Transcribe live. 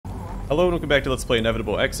Hello and welcome back to Let's Play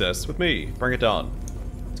Inevitable Excess with me, Bring It On.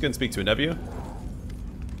 Let's go and speak to Anevia.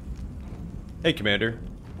 Hey, Commander.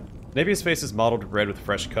 Anevia's face is mottled red with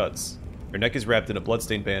fresh cuts. Her neck is wrapped in a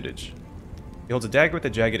bloodstained bandage. She holds a dagger with a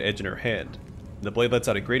jagged edge in her hand, and the blade lets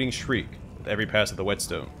out a grating shriek with every pass of the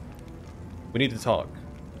whetstone. We need to talk.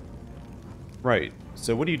 Right,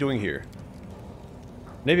 so what are you doing here?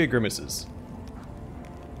 Anevia grimaces.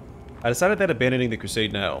 I decided that abandoning the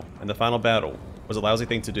crusade now, and the final battle, was a lousy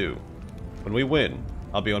thing to do. When we win,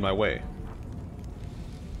 I'll be on my way.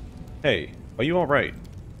 Hey, are you alright?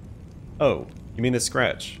 Oh, you mean this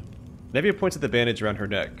scratch? Anevia points at the bandage around her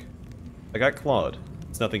neck. I got clawed.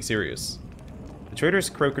 It's nothing serious. The traitor's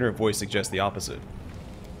croak in her voice suggests the opposite.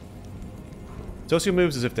 Tosu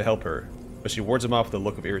moves as if to help her, but she wards him off with a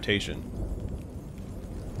look of irritation.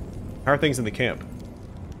 How are things in the camp?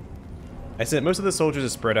 I see that most of the soldiers are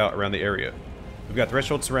spread out around the area. We've got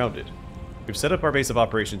Threshold surrounded. We've set up our base of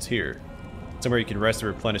operations here, somewhere you can rest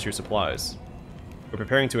and replenish your supplies. We're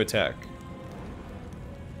preparing to attack.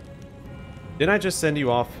 Didn't I just send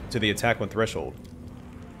you off to the attack on Threshold?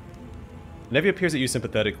 Anevia peers at you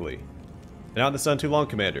sympathetically. Been out in the sun too long,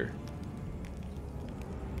 Commander.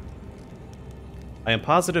 I am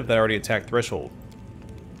positive that I already attacked Threshold.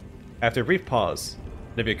 After a brief pause,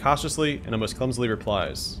 Anevia cautiously and almost clumsily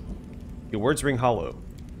replies. Your words ring hollow.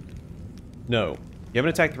 No, you haven't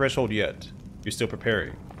attacked Threshold yet. You're still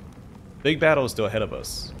preparing. Big battle is still ahead of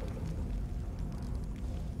us.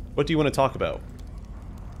 What do you want to talk about?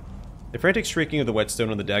 The frantic shrieking of the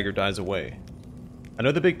whetstone on the dagger dies away. I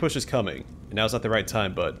know the big push is coming, and now's not the right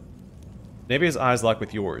time, but... Anevia's eyes lock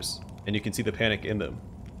with yours, and you can see the panic in them.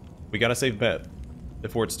 We gotta save Beth,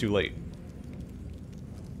 before it's too late.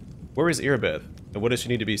 Where is Irabeth, and what does she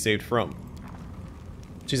need to be saved from?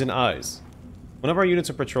 She's in Eyes. One of our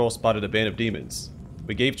units on patrol spotted a band of demons.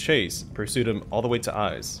 We gave chase, pursued them all the way to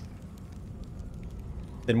Eyes.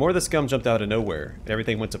 Then more of the scum jumped out of nowhere, and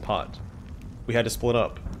everything went to pot. We had to split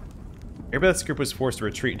up. Irabeth's group was forced to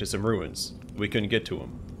retreat into some ruins, but we couldn't get to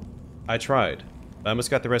them. I tried, but I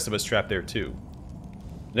almost got the rest of us trapped there too.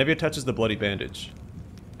 Anevia touches the bloody bandage,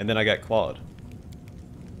 and then I got clawed.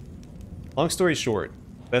 Long story short,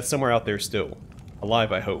 Beth's somewhere out there still.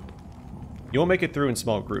 Alive, I hope. You won't make it through in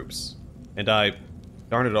small groups. And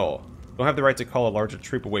darn it all, don't have the right to call a larger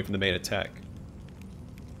troop away from the main attack.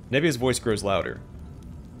 Anevia's voice grows louder.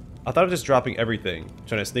 I thought of just dropping everything,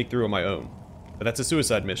 trying to sneak through on my own. But that's a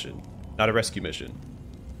suicide mission, not a rescue mission.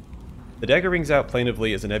 The dagger rings out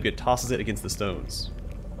plaintively as Anevia tosses it against the stones.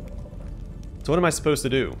 So what am I supposed to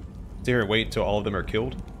do? Sit here and wait until all of them are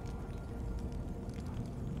killed?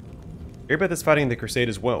 Irabeth is fighting the crusade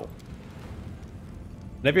as well.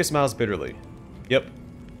 Anevia smiles bitterly. Yep.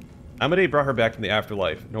 Amade brought her back from the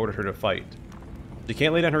afterlife and ordered her to fight. She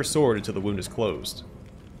can't lay down her sword until the wound is closed.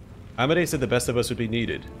 Amade said the best of us would be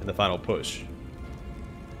needed in the final push.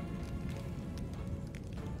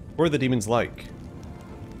 What were the demons like?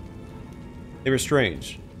 They were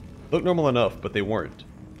strange. Looked normal enough, but they weren't.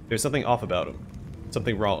 There was something off about them.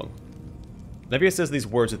 Something wrong. Anevia says these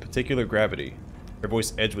words with particular gravity, her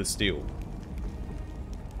voice edged with steel.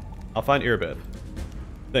 I'll find Irabeth.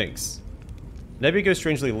 Thanks. Anevia goes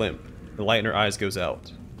strangely limp. The light in her eyes goes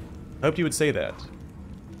out. I hoped you would say that.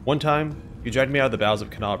 One time, you dragged me out of the bowels of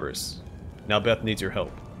Canavris. Now Beth needs your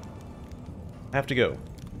help. I have to go.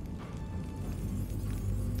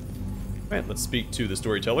 Alright, let's speak to the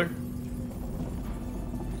Storyteller.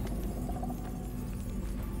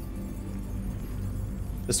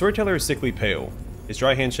 The Storyteller is sickly pale, his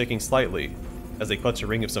dry hand shaking slightly as they clutch a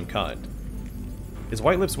ring of some kind. His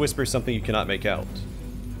white lips whisper something you cannot make out.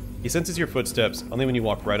 He senses your footsteps only when you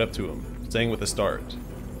walk right up to him, saying with a start,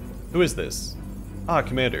 Who is this? Ah,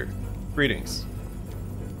 Commander. Greetings.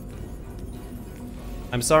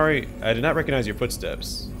 I'm sorry, I did not recognize your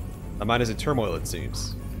footsteps. My mind is in turmoil, it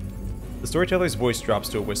seems. The Storyteller's voice drops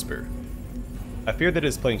to a whisper. I fear that it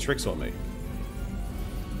is playing tricks on me.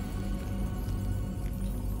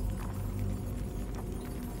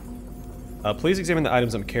 Please examine the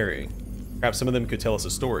items I'm carrying. Perhaps some of them could tell us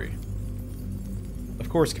a story. Of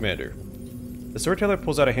course, Commander. The Storyteller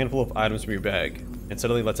pulls out a handful of items from your bag, and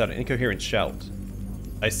suddenly lets out an incoherent shout.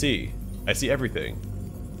 I see everything.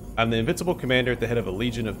 I'm the invincible commander at the head of a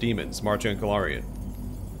legion of demons marching on Golarion.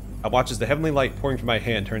 I watch as the heavenly light pouring from my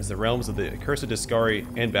hand turns the realms of the accursed Discari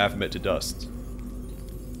and Baphomet to dust.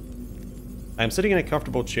 I am sitting in a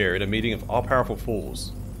comfortable chair at a meeting of all-powerful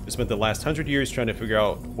fools who spent the last 100 years trying to figure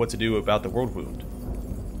out what to do about the Worldwound.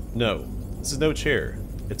 No, this is no chair,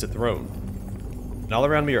 it's a throne. And all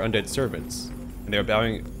around me are undead servants, and they are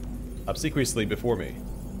bowing obsequiously before me.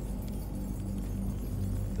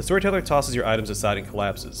 The Storyteller tosses your items aside and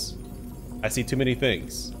collapses. I see too many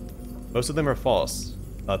things. Most of them are false,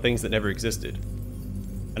 things that never existed.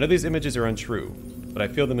 I know these images are untrue, but I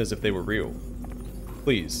feel them as if they were real.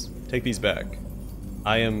 Please, take these back.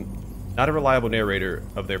 I am not a reliable narrator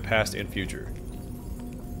of their past and future.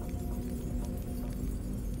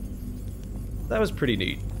 That was pretty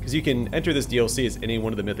neat, because you can enter this DLC as any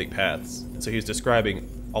one of the mythic paths, so he's describing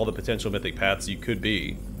all the potential mythic paths you could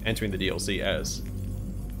be entering the DLC as.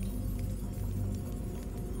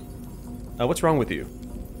 What's wrong with you?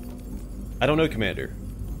 I don't know, Commander.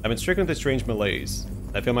 I've been stricken with a strange malaise.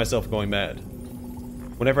 I feel myself going mad.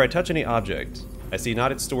 Whenever I touch any object, I see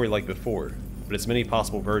not its story like before, but its many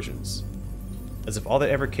possible versions. As if all that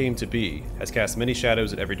ever came to be has cast many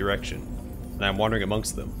shadows in every direction, and I am wandering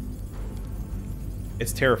amongst them.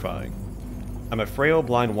 It's terrifying. I'm a frail,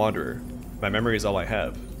 blind wanderer. My memory is all I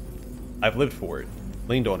have. I've lived for it,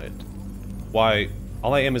 leaned on it. Why,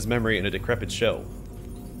 all I am is memory in a decrepit shell.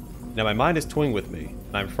 Now my mind is toying with me,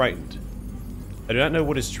 and I'm frightened. I do not know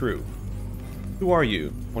what is true. Who are you,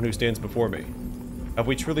 one who stands before me? Have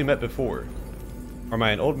we truly met before? Or am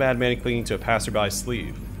I an old madman clinging to a passerby's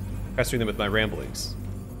sleeve, pestering them with my ramblings?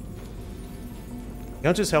 He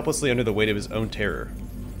hunches helplessly under the weight of his own terror.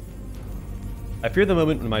 I fear the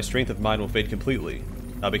moment when my strength of mind will fade completely,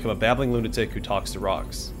 and I'll become a babbling lunatic who talks to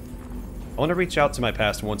rocks. I want to reach out to my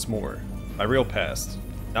past once more, my real past,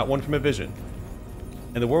 not one from a vision.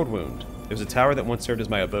 In the Worldwound, there's a tower that once served as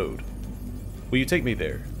my abode. Will you take me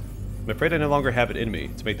there? I'm afraid I no longer have it in me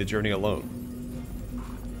to make the journey alone.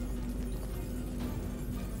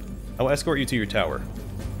 I will escort you to your tower.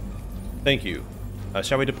 Thank you.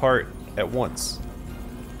 Shall we depart at once?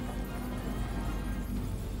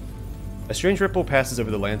 A strange ripple passes over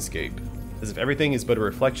the landscape, as if everything is but a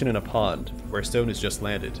reflection in a pond where a stone has just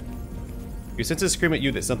landed. Your senses scream at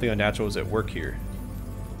you that something unnatural is at work here.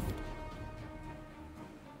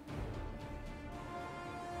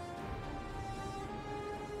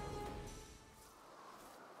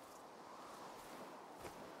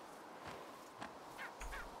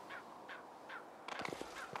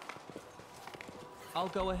 I'll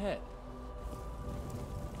go ahead.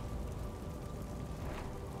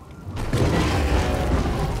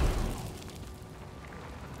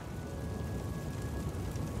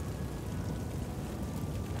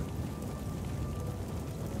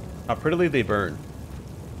 How prettily they burn.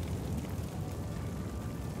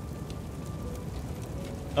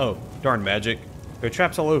 Oh, darn magic. There are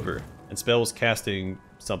traps all over, and spells casting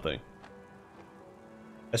something.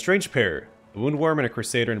 A strange pair, a woundworm and a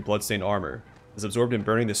crusader in bloodstained armor, is absorbed in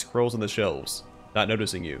burning the scrolls on the shelves, not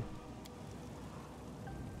noticing you.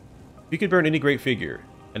 If you could burn any great figure,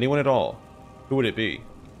 anyone at all, who would it be?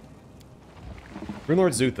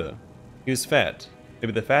 Runelord Zutha. He was fat,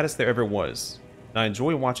 maybe the fattest there ever was, and I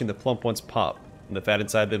enjoy watching the plump ones pop when the fat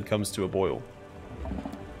inside them comes to a boil.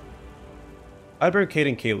 I'd burn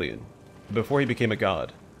Caden Kalian, before he became a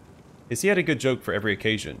god. He had a good joke for every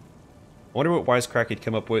occasion. I wonder what wisecrack he'd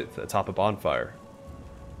come up with atop a bonfire.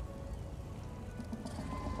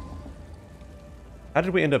 How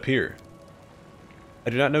did we end up here? I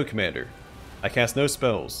do not know, Commander. I cast no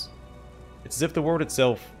spells. It's as if the world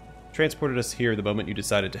itself transported us here the moment you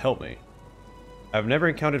decided to help me. I've never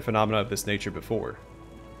encountered phenomena of this nature before.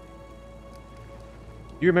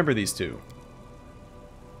 You remember these two?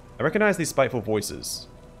 I recognize these spiteful voices.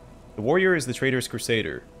 The warrior is the traitorous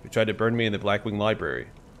crusader who tried to burn me in the Blackwing Library.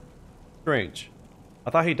 Strange. I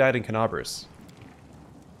thought he died in Canabris.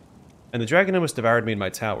 And the dragon almost devoured me in my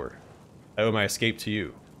tower. I owe my escape to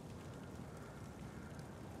you.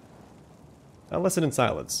 I'll listen in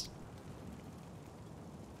silence.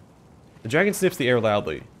 The dragon sniffs the air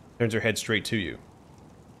loudly, turns her head straight to you.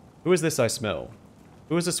 Who is this I smell?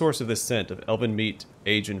 Who is the source of this scent of elven meat,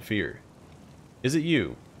 age, and fear? Is it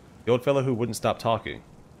you, the old fellow who wouldn't stop talking?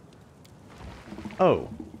 Oh,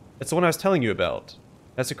 it's the one I was telling you about.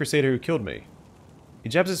 That's the crusader who killed me. He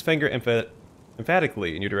jabs his finger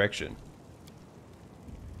emphatically in your direction.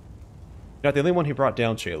 You're not the only one he brought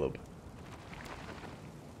down, Caleb.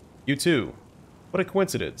 You too. What a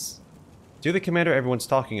coincidence. You're the commander everyone's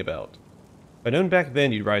talking about. If I'd known back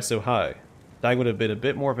then you'd rise so high, dying would have been a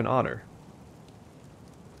bit more of an honor.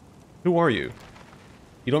 Who are you?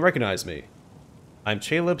 You don't recognize me. I'm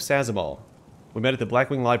Caleb Sazamal. We met at the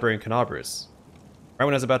Blackwing Library in Canabris, right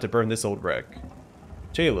when I was about to burn this old wreck.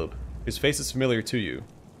 Caleb, whose face is familiar to you,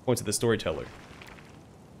 points at the Storyteller.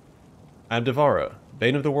 I'm Devara,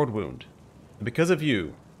 Bane of the Worldwound. And because of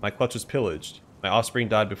you, my clutch was pillaged, my offspring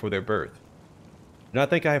died before their birth. Do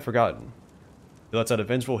not think I have forgotten. He lets out a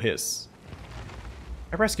vengeful hiss.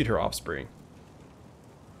 I rescued her offspring.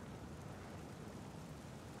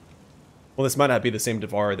 Well, this might not be the same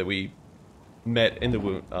Devara that we met in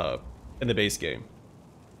the base game.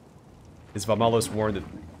 Is Valmallos warned that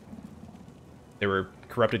there were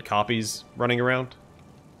corrupted copies running around?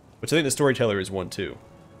 Which I think the Storyteller is one too.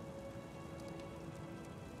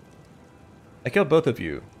 I killed both of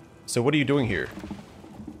you, so what are you doing here?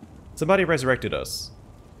 Somebody resurrected us.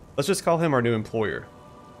 Let's just call him our new employer.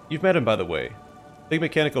 You've met him, by the way. Big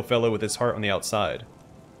mechanical fellow with his heart on the outside.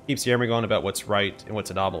 Keeps yammering on about what's right and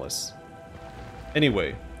what's anomalous.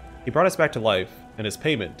 Anyway, he brought us back to life, and as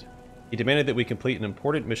payment, he demanded that we complete an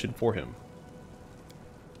important mission for him.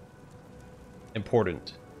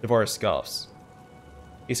 Important. Navarre scoffs.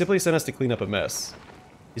 He simply sent us to clean up a mess.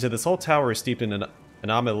 He said this whole tower is steeped in an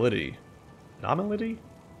anomaly. Anomaly?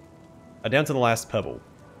 Down to the last pebble.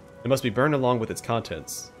 It must be burned along with its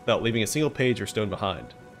contents, without leaving a single page or stone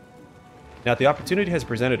behind. Now that the opportunity has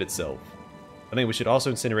presented itself, I think we should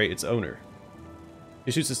also incinerate its owner.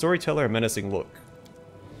 He shoots the Storyteller a menacing look.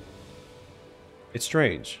 It's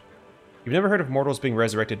strange. You've never heard of mortals being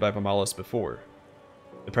resurrected by Valmallos before.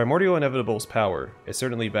 The primordial inevitable's power is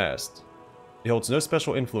certainly vast. It holds no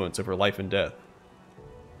special influence over life and death.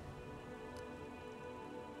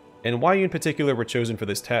 And why you in particular were chosen for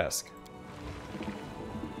this task?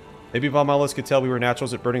 Maybe Valmallos could tell we were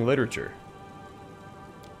naturals at burning literature.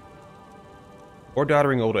 Or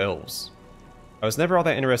doddering old elves. I was never all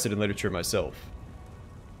that interested in literature myself.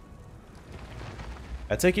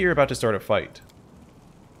 I take it you're about to start a fight.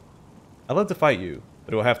 I'd love to fight you,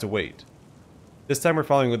 but it will have to wait. This time we're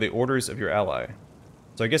following the orders of your ally.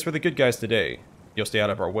 So I guess we're the good guys today. You'll stay out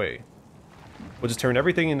of our way. We'll just turn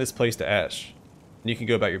everything in this place to ash, and you can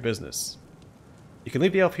go about your business. You can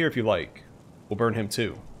leave the elf here if you like. We'll burn him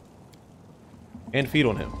too. And feed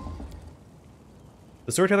on him.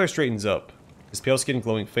 The Storyteller straightens up, his pale skin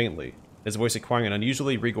glowing faintly, his voice acquiring an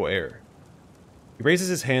unusually regal air. He raises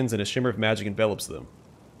his hands and a shimmer of magic envelops them.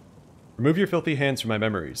 Remove your filthy hands from my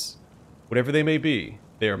memories. Whatever they may be,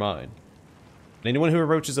 they are mine. And anyone who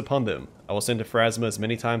encroaches upon them, I will send to Pharasma as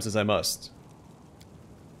many times as I must.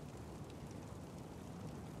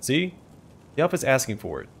 See? The elf is asking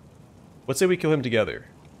for it. What say we kill him together?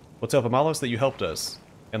 We'll tell Valmallos that you helped us,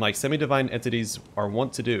 and like semi-divine entities are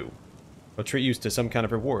wont to do, we'll treat you to some kind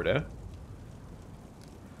of reward, eh?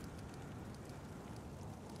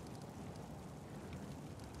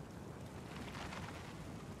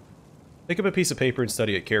 Pick up a piece of paper and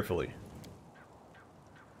study it carefully.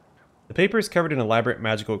 The paper is covered in elaborate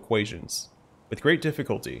magical equations. With great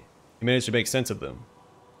difficulty, he managed to make sense of them.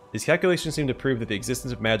 These calculations seem to prove that the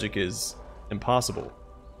existence of magic is impossible,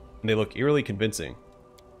 and they look eerily convincing.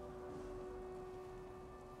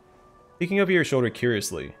 Peeking over your shoulder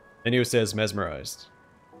curiously, Nenio says, mesmerized.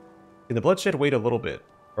 Can the bloodshed wait a little bit,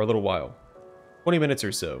 or a little while? 20 minutes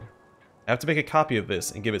or so. I have to make a copy of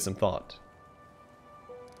this and give it some thought.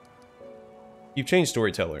 You've changed,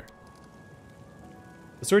 Storyteller.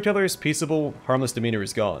 The Storyteller's peaceable, harmless demeanor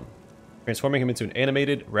is gone, transforming him into an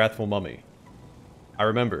animated, wrathful mummy. I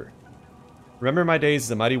remember. Remember my days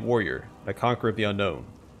as a mighty warrior, a conqueror of the unknown.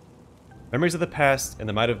 Memories of the past and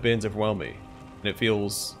the might have beens overwhelm me, and it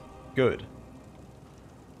feels good.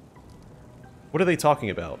 What are they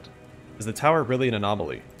talking about? Is the tower really an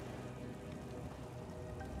anomaly?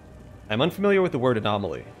 I'm unfamiliar with the word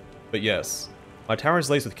anomaly, but yes, my tower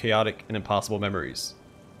is laced with chaotic and impossible memories,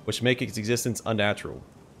 which make its existence unnatural.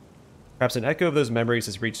 Perhaps an echo of those memories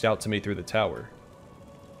has reached out to me through the tower.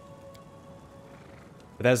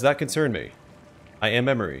 But that does not concern me. I am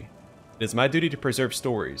memory. It is my duty to preserve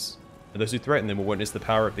stories, and those who threaten them will witness the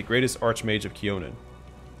power of the greatest archmage of Keonan.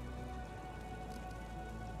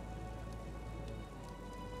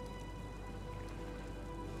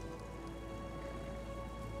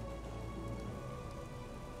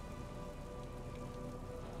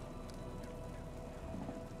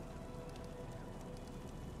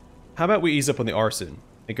 How about we ease up on the arson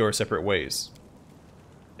and go our separate ways?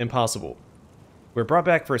 Impossible. We're brought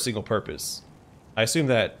back for a single purpose. I assume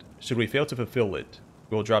that, should we fail to fulfill it,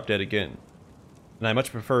 we will drop dead again. And I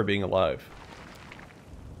much prefer being alive.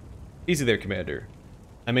 Easy there, Commander.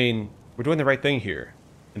 I mean, we're doing the right thing here,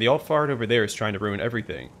 and the old fart over there is trying to ruin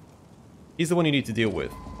everything. He's the one you need to deal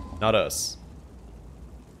with, not us.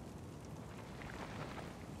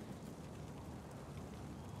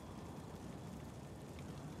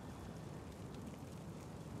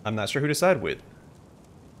 I'm not sure who to side with.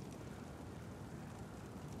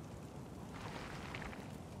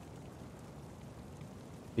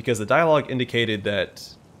 Because the dialogue indicated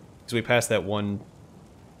that, because we passed that one,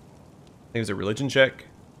 I think it was a religion check.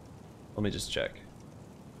 Let me just check.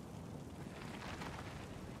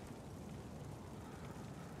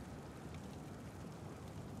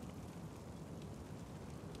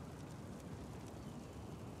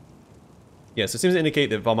 Yes, it seems to indicate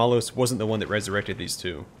that Valmallos wasn't the one that resurrected these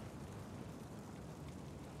two.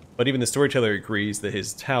 But even the storyteller agrees that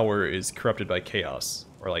his tower is corrupted by chaos,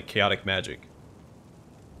 or like chaotic magic.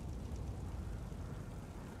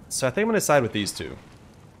 So I think I'm going to side with these two.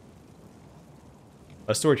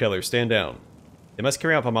 A storyteller, stand down. They must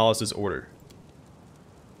carry out Valmallos' order.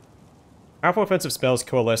 Powerful offensive spells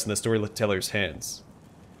coalesce in the storyteller's hands.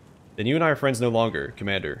 Then you and I are friends no longer,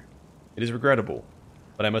 Commander. It is regrettable,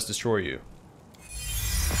 but I must destroy you.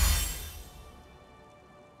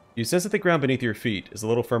 You sense that the ground beneath your feet is a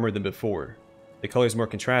little firmer than before. The colors more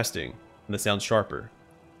contrasting, and the sound sharper.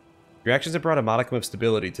 Your actions have brought a modicum of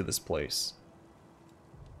stability to this place.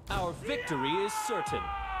 Our victory is certain.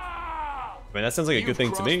 I mean, that sounds like a good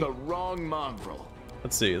thing to me. The wrong mongrel.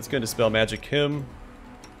 Let's see, let's go and dispel magic him.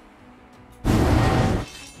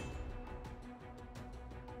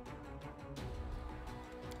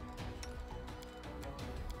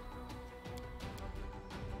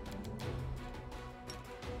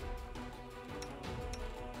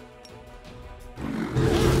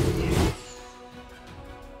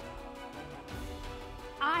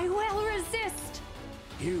 I will resist.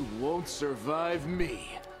 You won't survive me.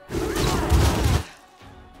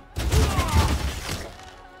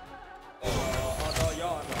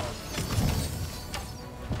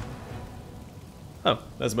 Oh,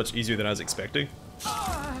 that's much easier than I was expecting.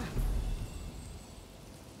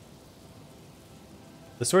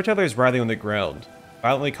 The storyteller is writhing on the ground,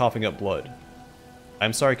 violently coughing up blood.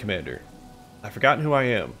 I'm sorry, Commander. I've forgotten who I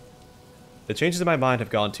am. The changes in my mind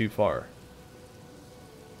have gone too far.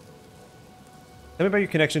 Tell me about your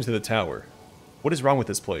connection to the tower. What is wrong with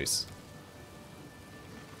this place?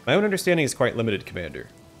 My own understanding is quite limited, Commander.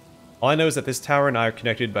 All I know is that this tower and I are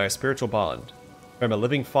connected by a spiritual bond. I'm a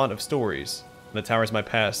living font of stories, and the tower is my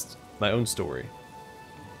past, my own story.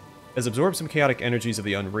 It has absorbed some chaotic energies of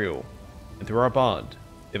the unreal, and through our bond,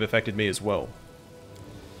 they've affected me as well.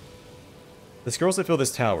 The scrolls that fill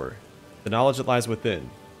this tower, the knowledge that lies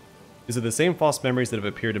within, these are the same false memories that have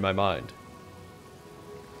appeared in my mind.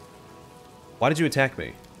 Why did you attack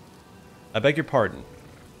me? I beg your pardon.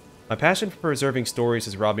 My passion for preserving stories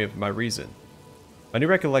has robbed me of my reason. My new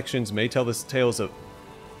recollections may tell the tales of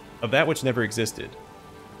that which never existed,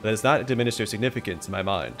 but that has not diminished their significance in my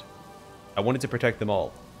mind. I wanted to protect them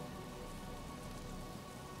all.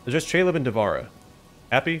 There's just Caleb and Devara.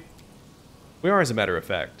 Happy? We are, as a matter of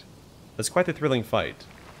fact. That's quite the thrilling fight.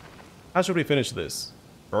 How should we finish this?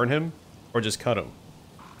 Burn him? Or just cut him?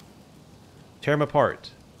 Tear him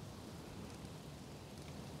apart.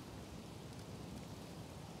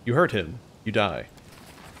 You hurt him. You die.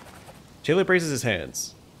 Caleb raises his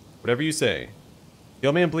hands. Whatever you say. The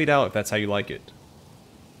old man bleed out if that's how you like it.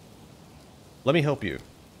 Let me help you.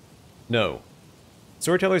 No.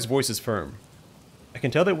 Storyteller's voice is firm. I can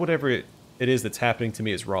tell that whatever it is that's happening to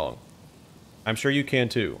me is wrong. I'm sure you can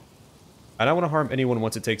too. I don't want to harm anyone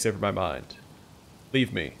once it takes over my mind.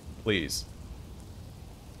 Leave me, please.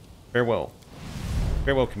 Farewell.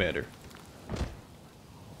 Farewell, Commander.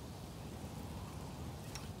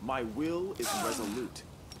 My will is resolute.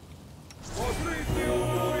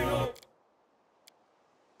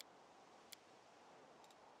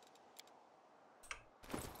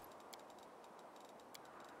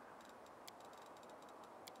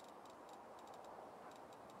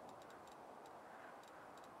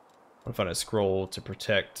 I'm gonna find a scroll to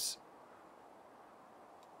protect.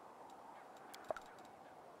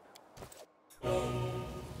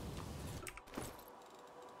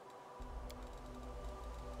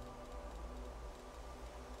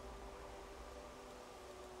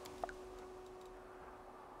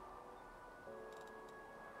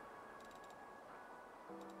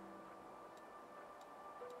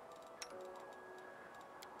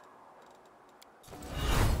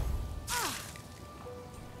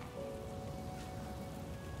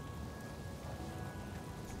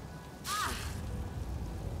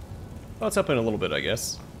 Well, it's up in a little bit, I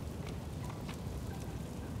guess.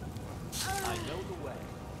 I know the way.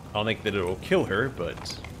 I don't think that it'll kill her,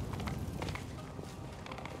 but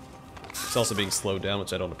it's also being slowed down,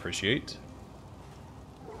 which I don't appreciate.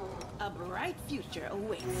 A bright future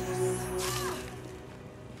awaits us.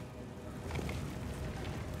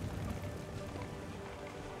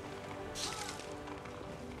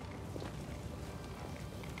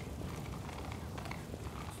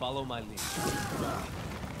 Follow my lead.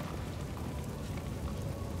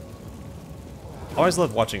 I always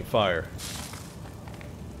love watching fire.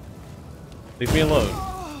 Leave me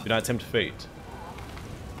alone. Do not tempt fate.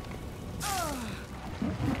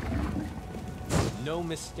 No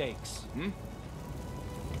mistakes.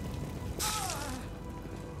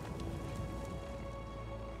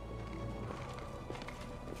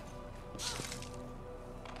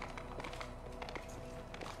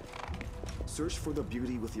 Search for the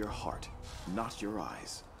beauty with your heart, not your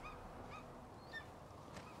eyes.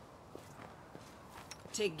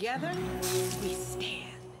 Together, we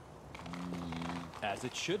stand. As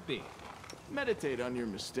it should be. Meditate on your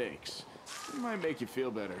mistakes. It might make you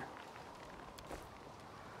feel better.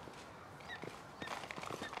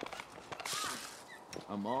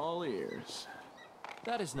 I'm all ears.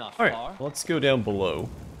 That is not Alright, far. let's go down below.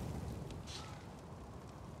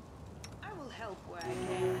 I will help where I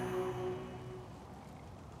can.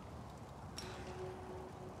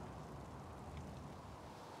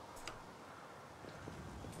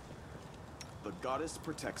 The goddess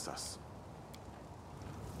protects us.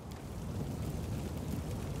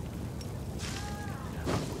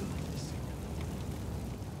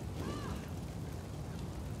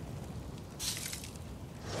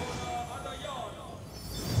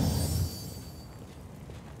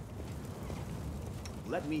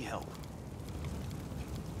 Let me help.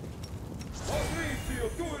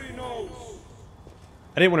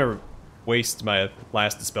 I didn't want to waste my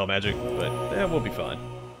last Dispel Magic, but we'll be fine.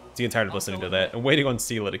 See, I'm tired of listening to that. I'm waiting on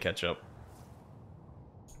Sela to catch up.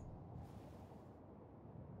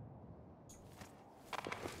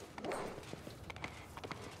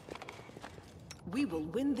 We will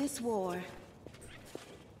win this war.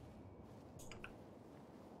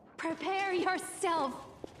 Prepare yourself.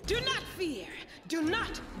 Do not fear. Do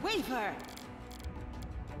not waver.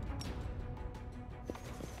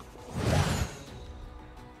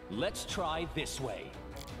 Let's try this way.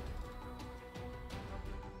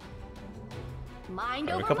 Mind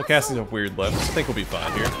Alright, over a couple muscle. castings of Weird left. I think we'll be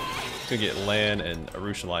fine here. Gonna get Lan and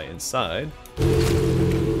Arushalai inside.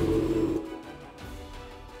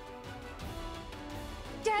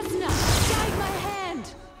 Desna, guide my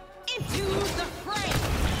hand. Into the fray.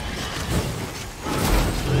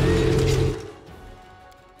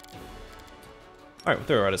 Alright, we'll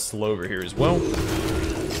throw out a Slover here as well.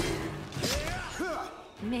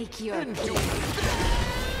 Make your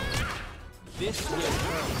This will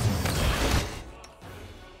hurt.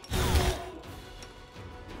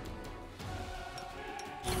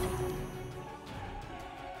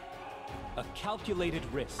 A calculated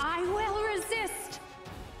risk. I will resist.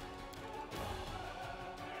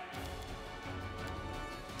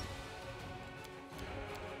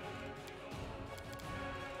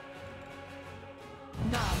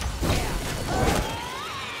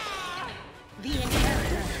 The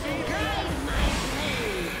inheritor. Guide my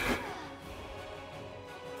blade.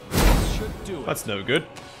 Should do it. That's no good.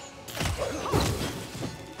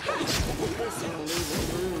 This will leave a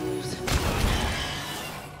bruise.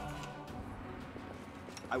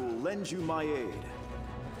 I will lend you my aid.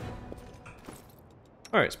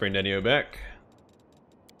 Alright, let's bring Nenio back.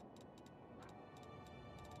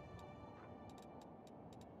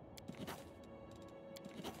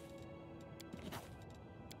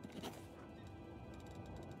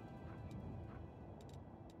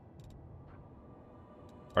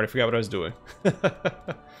 Already forgot what I was doing.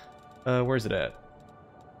 Where's it at?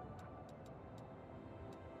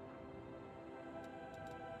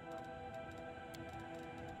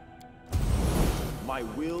 My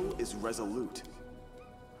will is resolute.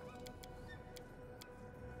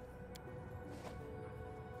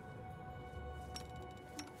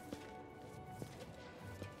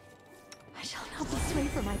 I shall not be swayed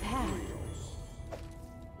from my path.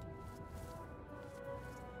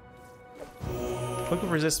 Cloak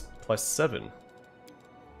of Resist +7.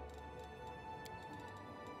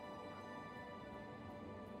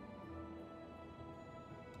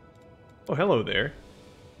 Oh, hello there.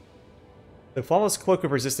 The Flawless Cloak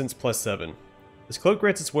of Resistance +7. This cloak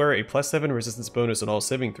grants its wearer a +7 resistance bonus on all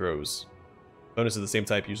saving throws. Bonuses of the same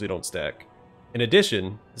type usually don't stack. In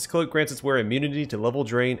addition, this cloak grants its wearer immunity to level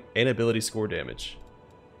drain and ability score damage.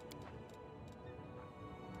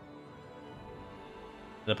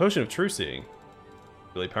 And a Potion of True Seeing.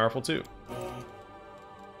 Really powerful too.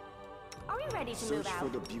 Are we ready to Search move for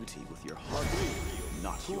out? the beauty with your heart,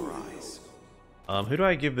 not your eyes. Who do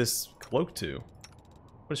I give this cloak to?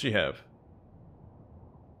 What does she have?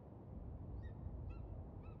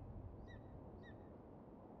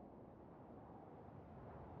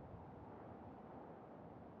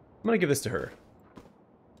 I'm gonna give this to her.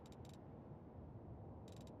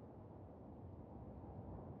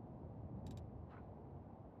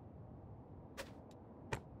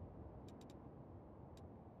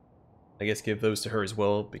 I guess give those to her as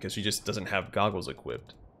well, because she just doesn't have goggles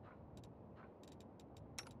equipped.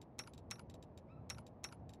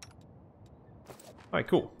 Alright,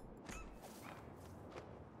 cool.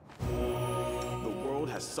 The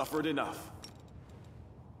world has suffered enough.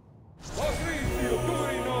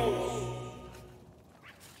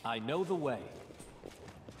 I know the way.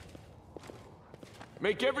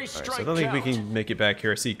 Make every Alright, strike so I don't think we count. can make it back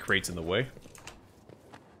here. I see crates in the way.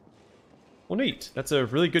 Well, neat. That's a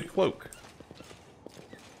really good cloak.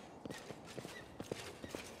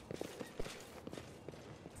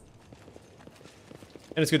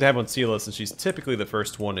 And it's good to have on Sela since she's typically the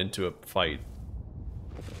first one into a fight.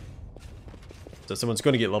 So if someone's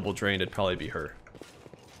going to get level drained, it'd probably be her.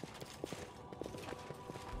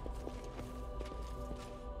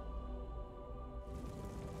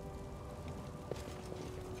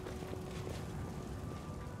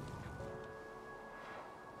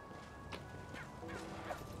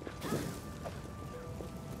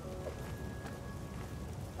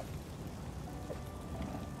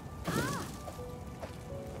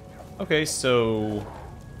 Okay, so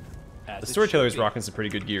the Storyteller is rocking some pretty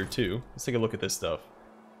good gear too. Let's take a look at this stuff.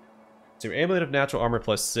 So your Amulet of Natural Armor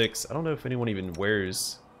 +6. I don't know if anyone even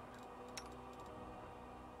wears...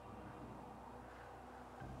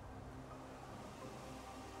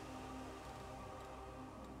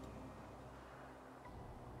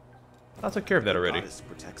 I took care of that already. Goddess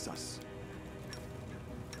protects us.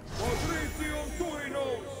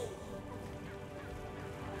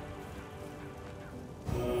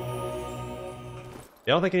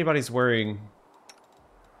 Yeah, I don't think anybody's wearing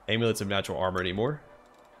Amulets of Natural Armor anymore.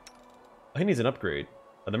 Oh, he needs an upgrade.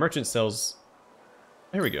 The merchant sells...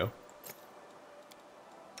 Here we go.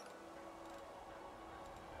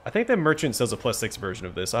 I think the merchant sells a +6 version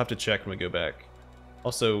of this. I'll have to check when we go back.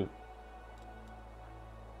 Also...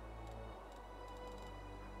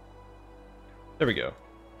 There we go.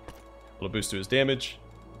 A little boost to his damage.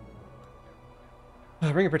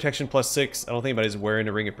 Ring of Protection +6. I don't think anybody's wearing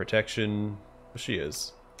a Ring of Protection. Well, she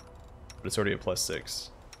is. But it's already a +6.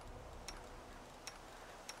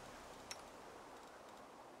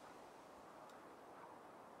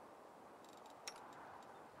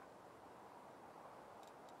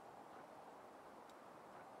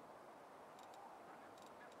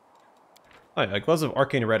 Alright, Gloves of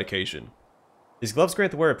Arcane Eradication. These gloves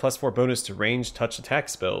grant the wearer a +4 bonus to range, touch, attack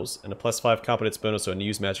spells, and a +5 competence bonus on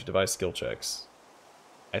use magic device skill checks.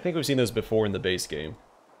 I think we've seen those before in the base game.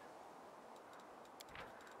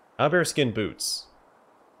 Owlbear Skin Boots.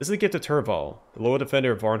 This is the gift of Turval, the loyal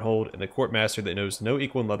defender of Varnhold and the court master that knows no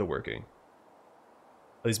equal in leatherworking.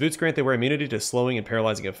 These boots grant the wearer immunity to slowing and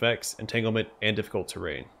paralyzing effects, entanglement, and difficult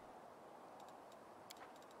terrain.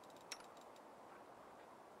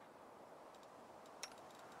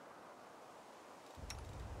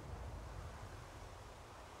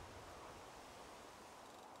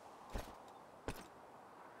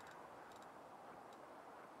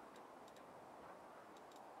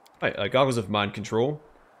 Alright, Goggles of Mind Control.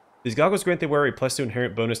 These goggles grant the wearer a +2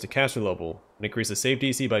 inherent bonus to caster level, and increase the save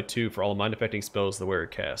DC by 2 for all mind-affecting spells the wearer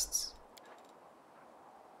casts.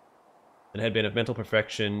 A headband of Mental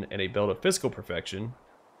Perfection, and a belt of Physical Perfection,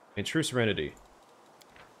 and True Serenity.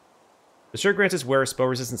 The shirt grants its wearer spell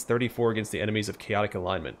resistance 34 against the enemies of Chaotic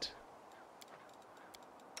Alignment.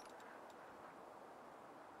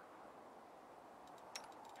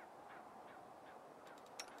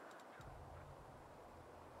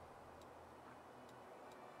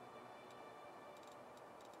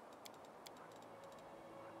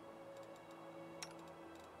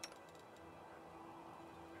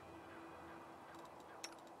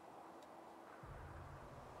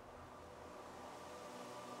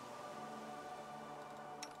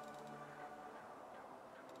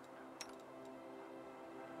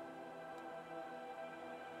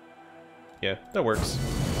 Yeah, that works.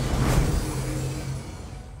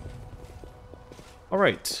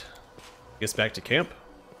 Alright. Guess back to camp.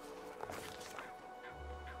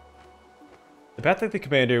 The path of the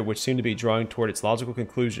commander, which seemed to be drawing toward its logical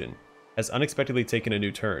conclusion, has unexpectedly taken a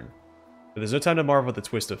new turn. But there's no time to marvel at the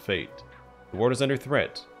twist of fate. The world is under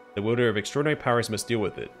threat. The wielder of extraordinary powers must deal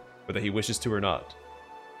with it, whether he wishes to or not.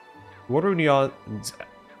 The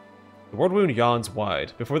Worldwound yawns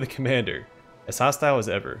wide before the commander, as hostile as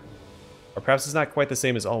ever. Or perhaps it's not quite the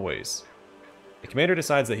same as always. The commander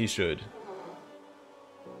decides that he should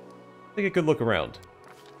take a good look around.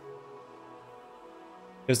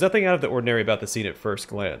 There's nothing out of the ordinary about the scene at first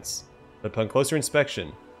glance, but upon closer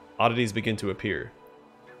inspection, oddities begin to appear.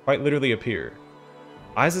 Quite literally appear.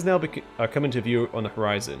 Ice has now come into view on the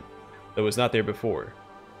horizon, though it was not there before.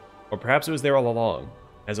 Or perhaps it was there all along,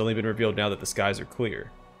 and has only been revealed now that the skies are clear.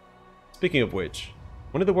 Speaking of which,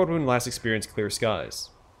 when did the Worldwound last experience clear skies?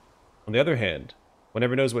 On the other hand, one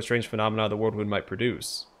never knows what strange phenomena the Worldwound might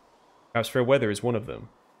produce. Perhaps fair weather is one of them.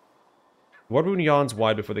 The Worldwound yawns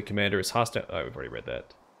wide before the commander is hostile. Oh, we've already read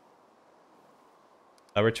that.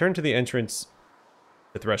 I return to the entrance,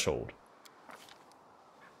 the threshold.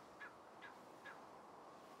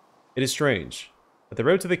 It is strange, but the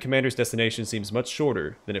road to the commander's destination seems much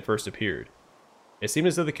shorter than it first appeared. It seemed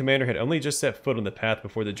as though the commander had only just set foot on the path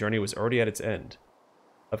before the journey was already at its end.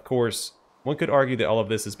 Of course, one could argue that all of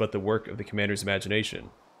this is but the work of the commander's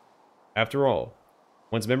imagination. After all,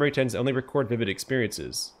 one's memory tends to only record vivid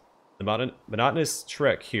experiences. The monotonous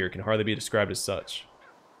trek here can hardly be described as such.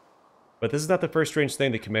 But this is not the first strange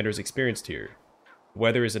thing the commander has experienced here. The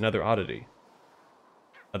weather is another oddity.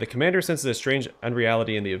 The commander senses a strange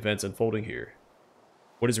unreality in the events unfolding here.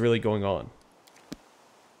 What is really going on?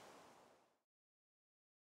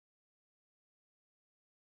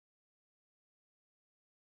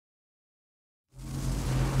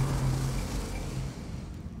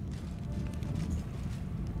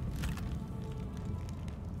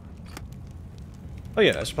 Oh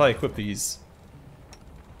yeah, I should probably equip these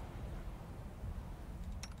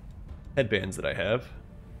headbands that I have.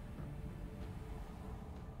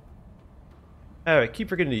 I keep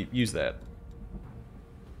forgetting to use that.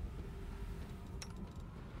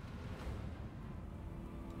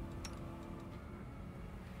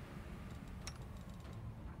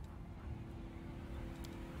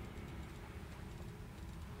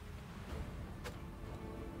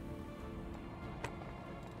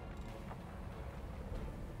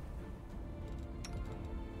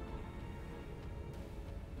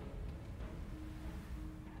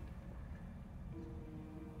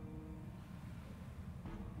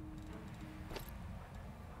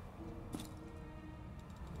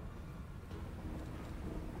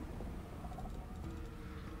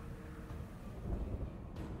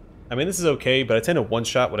 I mean, this is okay, but I tend to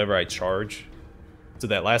one-shot whatever I charge. So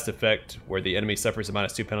that last effect, where the enemy suffers a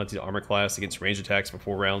 -2 penalty to armor class against ranged attacks for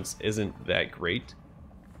 4 rounds, isn't that great.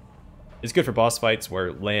 It's good for boss fights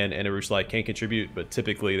where Lan and Arushlight can contribute, but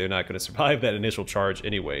typically they're not going to survive that initial charge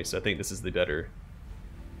anyway, so I think this is the better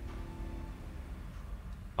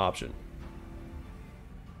option.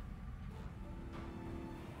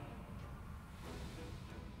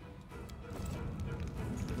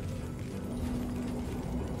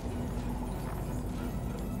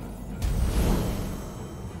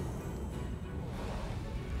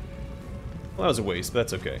 Well, that was a waste, but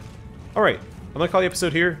that's okay. Alright, I'm going to call the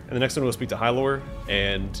episode here, and the next one we'll speak to Hylor,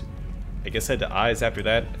 and I guess head to Eyes after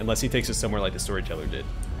that, unless he takes us somewhere like the Storyteller did.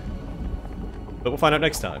 But we'll find out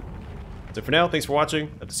next time. So for now, thanks for watching.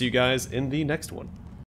 Hope to see you guys in the next one.